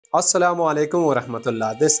Assalamu alaikum wa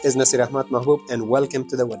rahmatullah. This is Nasir Ahmad Mahbub and welcome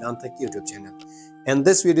to the Tech YouTube channel. In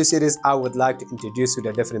this video series, I would like to introduce you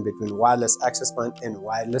the difference between wireless access point and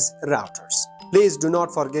wireless routers. Please do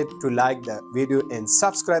not forget to like the video and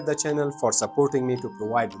subscribe the channel for supporting me to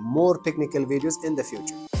provide more technical videos in the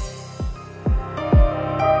future.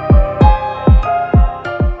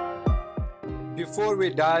 Before we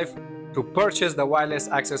dive to purchase the wireless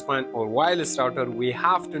access point or wireless router, we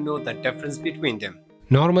have to know the difference between them.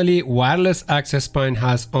 Normally, wireless access point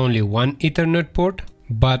has only one Ethernet port,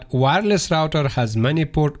 but wireless router has many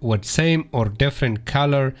ports with same or different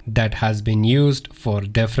color that has been used for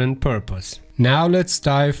different purpose. Now let's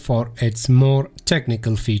dive for its more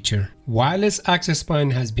technical feature. Wireless access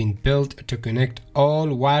point has been built to connect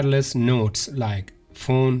all wireless nodes like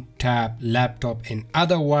phone, tab, laptop and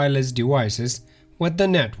other wireless devices with the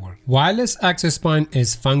network. Wireless access point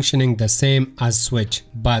is functioning the same as switch,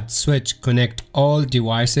 but switch connect all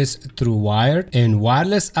devices through wired and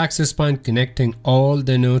wireless access point connecting all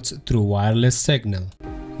the nodes through wireless signal.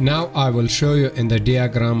 Now I will show you in the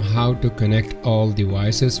diagram how to connect all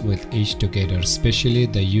devices with each together, especially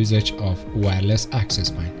the usage of wireless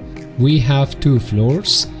access point. We have two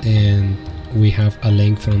floors and we have a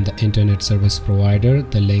link from the internet service provider.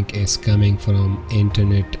 The link is coming from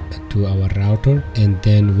internet to our router, and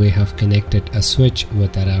then we have connected a switch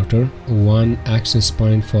with the router, one access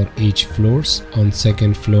point for each floors. On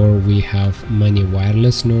second floor we have many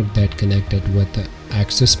wireless nodes that connected with the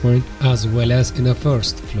access point, as well as in the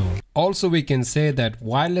first floor. Also, we can say that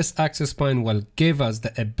wireless access point will give us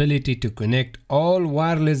the ability to connect all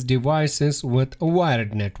wireless devices with a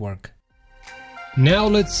wired network. Now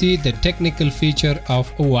let's see the technical feature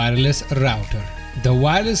of a wireless router. The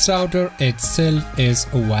wireless router itself is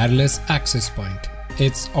a wireless access point.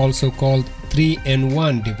 It's also called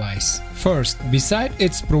 3-in-1 device. First, besides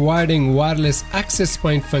its providing wireless access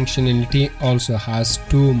point functionality, also has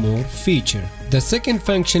two more features. The second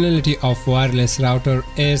functionality of wireless router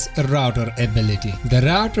is router ability. The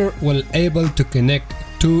router will able to connect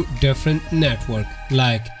two different networks,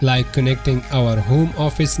 like connecting our home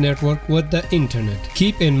office network with the internet.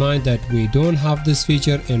 Keep in mind that we don't have this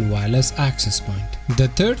feature in wireless access point. The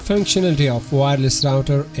third functionality of wireless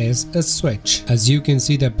router is a switch. As you can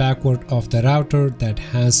see the backward of the router that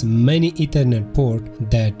has many Ethernet ports,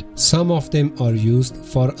 that some of them are used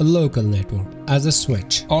for a local network as a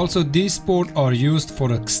switch. Also, these ports are used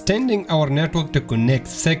for extending our network to connect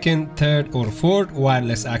second, third or fourth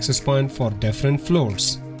wireless access point for different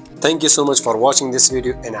floors. Thank you so much for watching this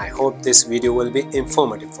video, and I hope this video will be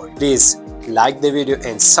informative for you. Please like the video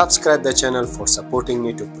and subscribe the channel for supporting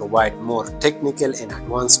me to provide more technical and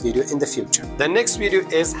advanced video in the future. The next video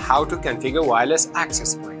is how to configure wireless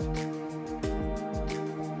access point.